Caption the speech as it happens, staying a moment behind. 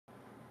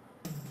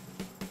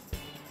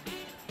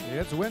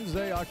It's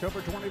Wednesday,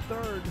 October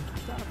 23rd.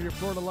 Time for your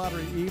Florida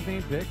Lottery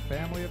Evening Pick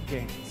Family of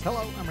Games.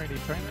 Hello, I'm Randy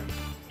Trainer.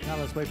 Now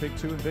let's play Pick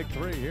 2 and Pick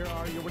 3. Here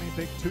are your winning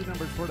Pick 2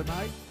 numbers for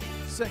tonight,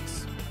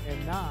 6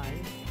 and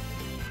 9.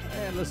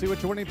 And let's see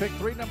what your winning Pick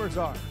 3 numbers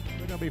are.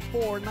 They're going to be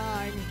 4,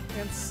 9,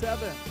 and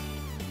 7.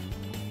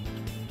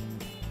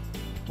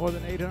 More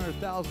than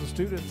 800,000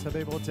 students have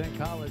been able to attend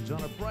college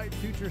on a Bright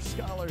Future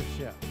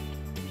Scholarship.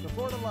 The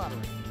Florida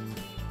Lottery.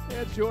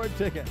 It's your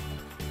ticket.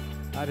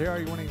 Out here are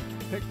your winning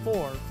Pick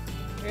 4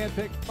 and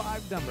Pick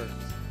 5 numbers.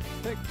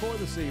 Pick 4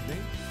 this evening,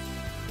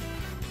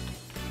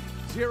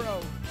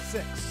 0,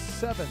 6,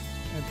 7,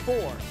 and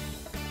 4.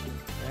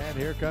 And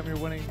here come your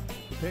winning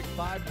Pick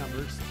 5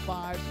 numbers,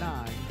 5,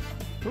 9,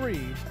 3,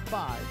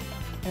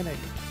 5, and 8.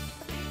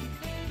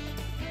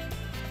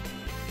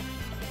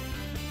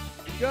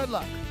 Good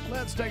luck.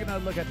 Let's take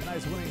another look at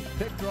tonight's winning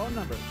Pick draw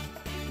numbers.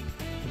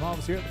 From all of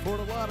us here at the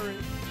Florida Lottery,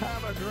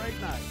 have a great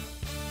night.